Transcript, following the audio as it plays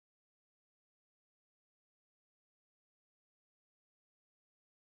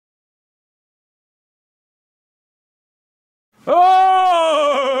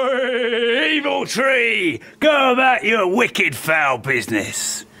Oh, evil tree! Go about your wicked foul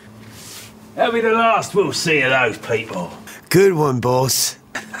business. That'll be the last we'll see of those people. Good one, boss.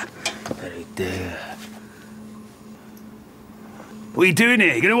 Oh dear. What are you doing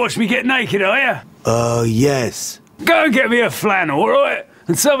here? You gonna watch me get naked, are you? Yes. Go and get me a flannel, all right?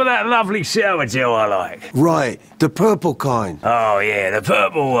 And some of that lovely shower gel I like. Right, the purple kind. Oh, yeah, the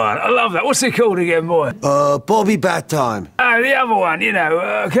purple one. I love that. What's it called again, boy? Bobby Bat Time. Oh, the other one, you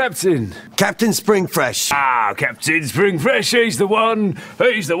know, Captain. Captain Springfresh. Ah, Captain Springfresh, he's the one.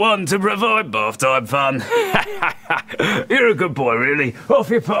 He's the one to provide bath time fun. You're a good boy, really. Off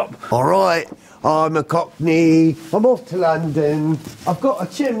you pop. All right, I'm a Cockney. I'm off to London. I've got a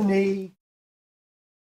chimney.